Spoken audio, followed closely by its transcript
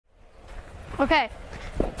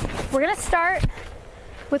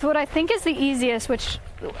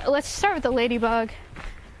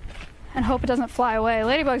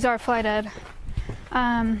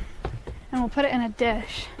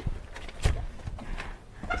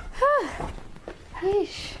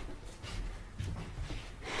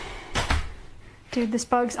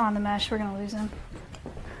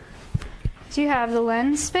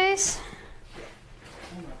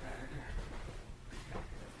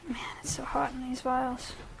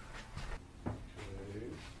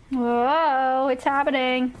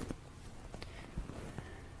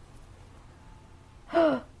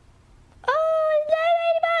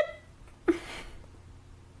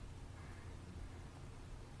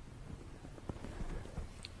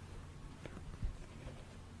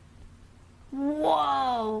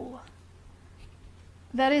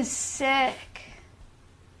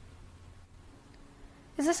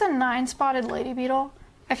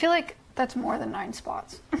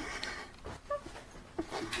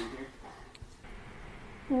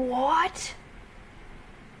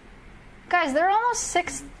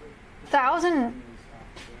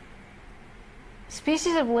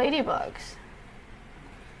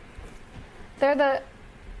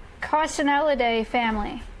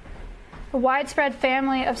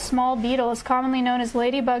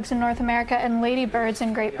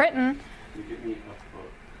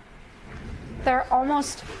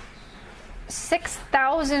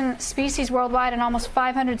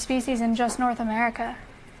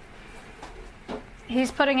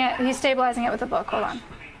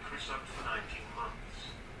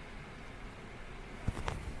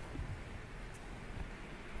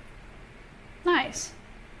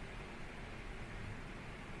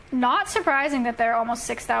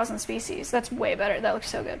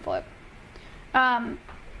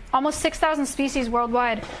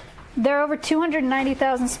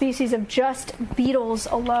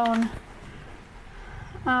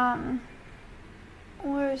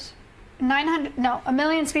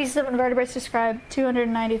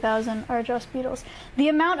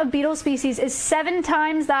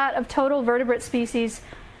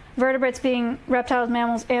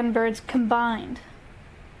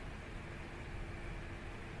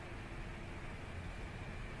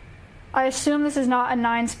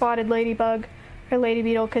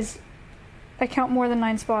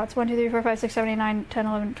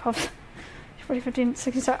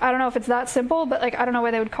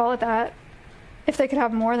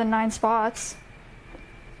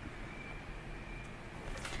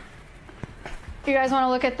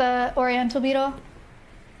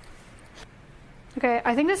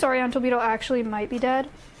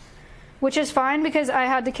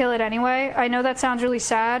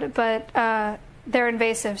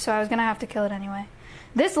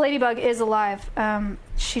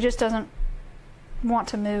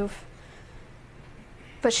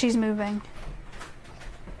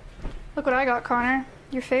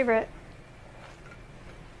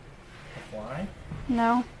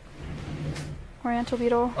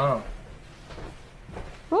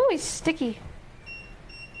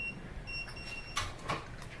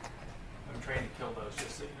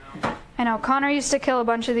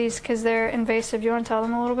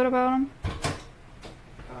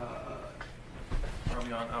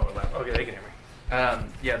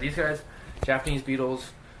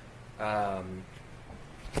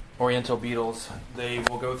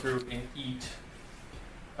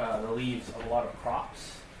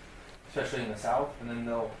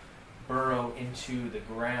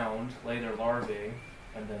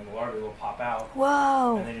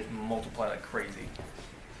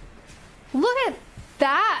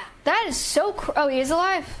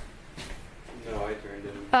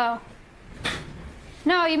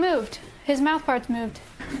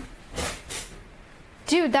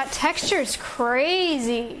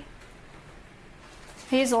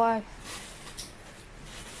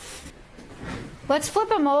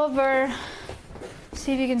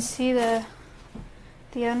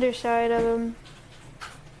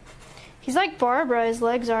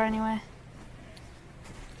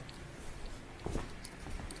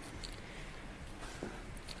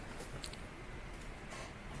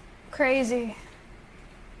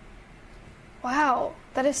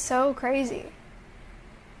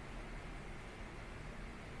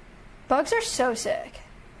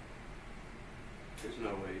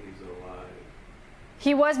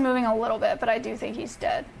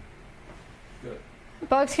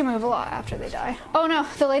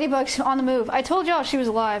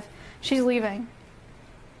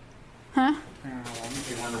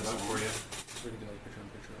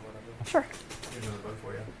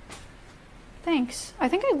Thanks. I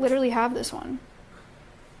think I literally have this one.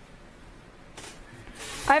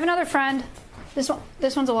 I have another friend. This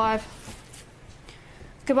one's alive.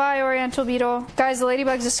 Goodbye, Oriental Beetle. Guys, the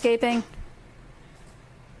ladybug's escaping.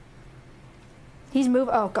 He's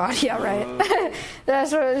moving. Oh god, yeah, right.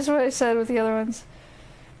 That's what I said with the other ones.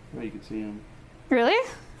 Oh, you can see him. Really?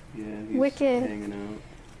 Yeah, he's Wicked. hanging out.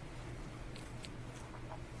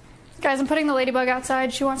 Guys, I'm putting the ladybug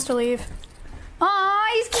outside. She wants to leave. Aw,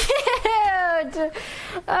 he's cute!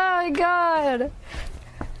 Oh my god.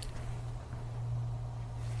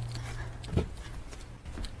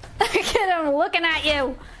 Look at him looking at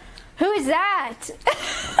you. Who is that?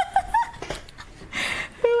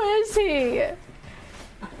 Who is he?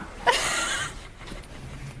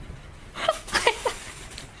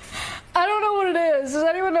 I don't know what it is. Does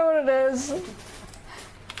anyone know what it is?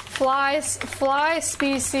 Fly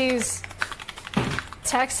species.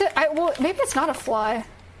 Text it? Well, maybe it's not a fly.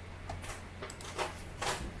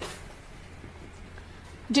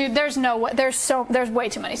 Dude, there's no way. There's way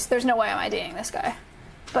too many. There's no way I'm IDing this guy.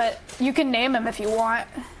 But you can name him if you want.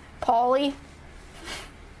 Paulie.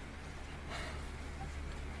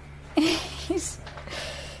 He's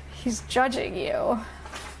judging you.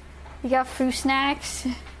 You got foo snacks?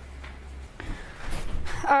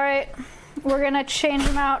 Alright. We're gonna change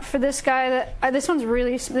him out for this guy that... this one's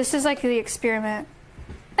really... This is like the experiment.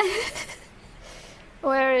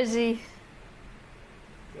 Where is he?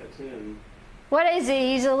 That's him. What is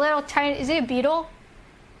he? He's a little tiny... Is he a beetle?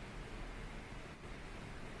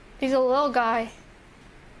 He's a little guy.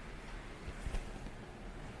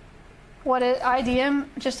 What is... ID him?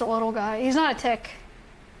 Just a little guy. He's not a tick.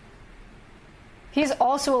 He's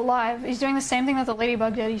also alive. He's doing the same thing that the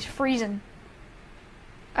ladybug did. He's freezing.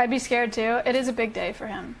 I'd be scared too. It is a big day for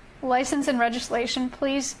him. License and registration,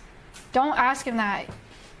 please. Don't ask him that.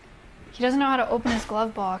 He doesn't know how to open his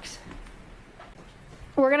glove box.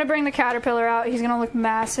 We're gonna bring the caterpillar out. He's gonna look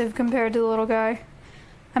massive compared to the little guy.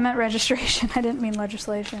 I meant registration. I didn't mean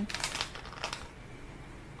legislation.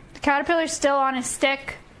 The caterpillar's still on his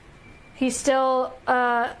stick. He's still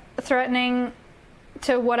threatening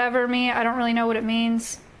to whatever me. I don't really know what it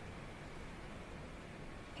means.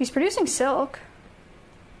 He's producing silk.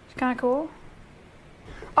 It's kind of cool.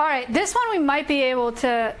 Alright, this one we might be able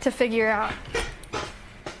to figure out.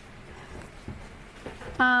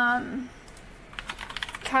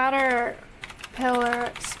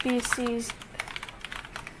 Caterpillar species.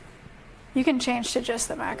 You can change to just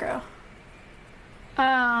the macro.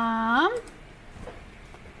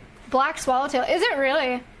 Black swallowtail. Is it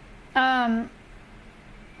really?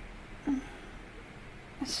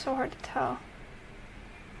 It's so hard to tell.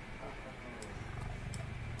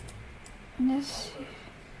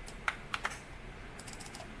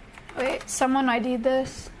 Wait, someone ID'd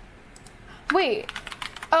this? Wait.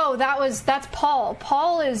 Oh, that's Paul.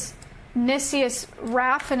 Paul is Nicias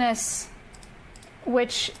raffinus,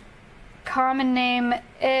 which common name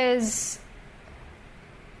is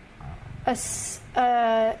a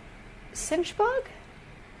cinch bug?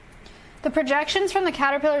 The projections from the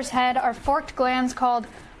caterpillar's head are forked glands called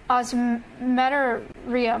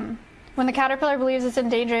osmeterium. When the caterpillar believes it's in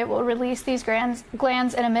danger, it will release these glands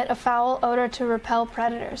and emit a foul odor to repel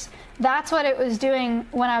predators. That's what it was doing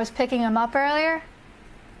when I was picking him up earlier.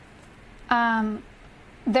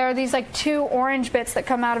 There are these like two orange bits that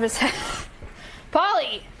come out of his head.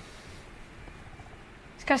 Polly!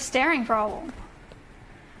 He's got a staring problem.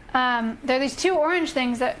 There are these two orange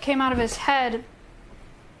things that came out of his head.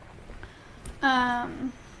 I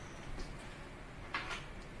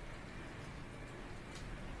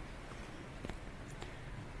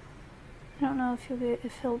don't know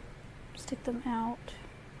if he'll stick them out.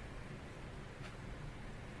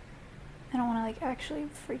 I don't want to like actually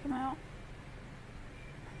freak him out.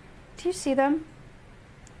 Do you see them?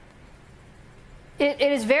 It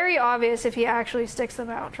is very obvious if he actually sticks them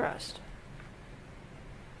out, trust.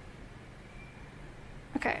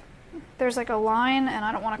 Okay. There's like a line and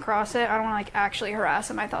I don't want to cross it. I don't want to like actually harass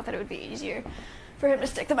him. I thought that it would be easier for him to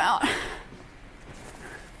stick them out.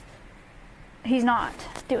 He's not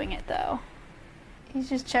doing it though. He's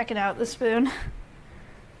just checking out the spoon.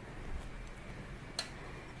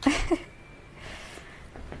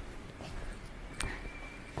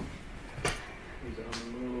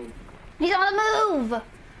 He's on the move!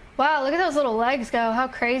 Wow, look at those little legs go. How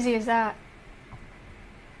crazy is that?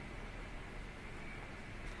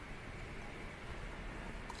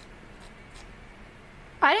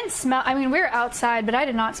 I didn't smell... I mean, we were outside, but I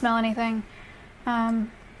did not smell anything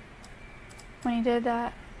when he did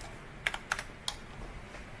that.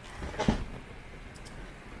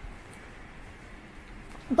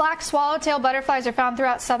 Black swallowtail butterflies are found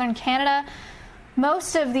throughout southern Canada.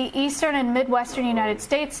 Most of the eastern and midwestern United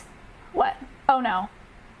States. What? Oh no.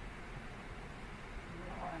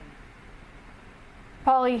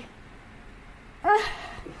 Polly.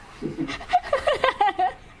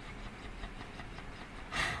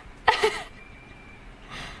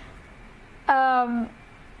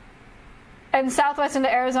 And southwest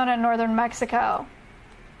into Arizona and northern Mexico.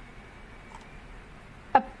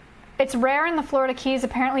 It's rare in the Florida Keys,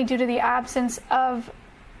 apparently due to the absence of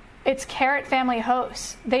its carrot family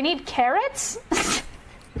hosts. They need carrots?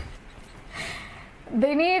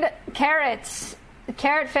 They need carrots.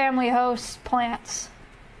 Carrot family host plants.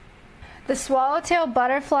 The swallowtail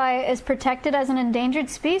butterfly is protected as an endangered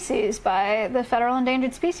species by the Federal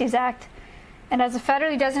Endangered Species Act and as a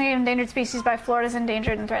federally designated endangered species by Florida's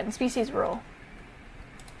Endangered and Threatened Species Rule.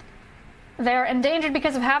 They're endangered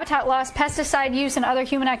because of habitat loss, pesticide use, and other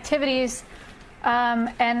human activities,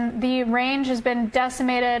 and the range has been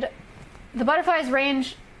decimated. The butterfly's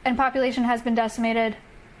range and population has been decimated.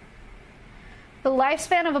 The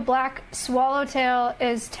lifespan of a black swallowtail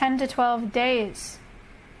is 10 to 12 days.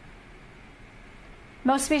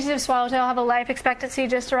 Most species of swallowtail have a life expectancy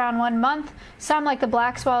just around 1 month. Some, like the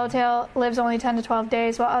black swallowtail, lives only 10 to 12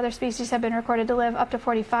 days, while other species have been recorded to live up to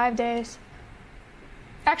 45 days.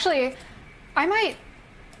 Actually, I might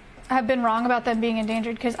have been wrong about them being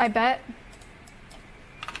endangered, because I bet...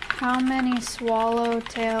 How many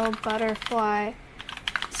swallowtail butterfly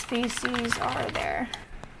species are there?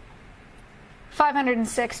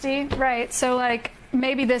 560, right, so like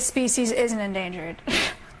maybe this species isn't endangered.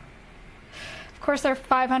 Of course there are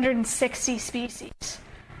 560 species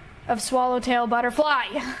of swallowtail butterfly.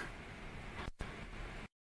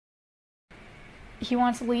 He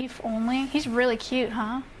wants leaf only? He's really cute,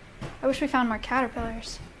 huh? I wish we found more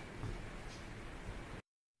caterpillars.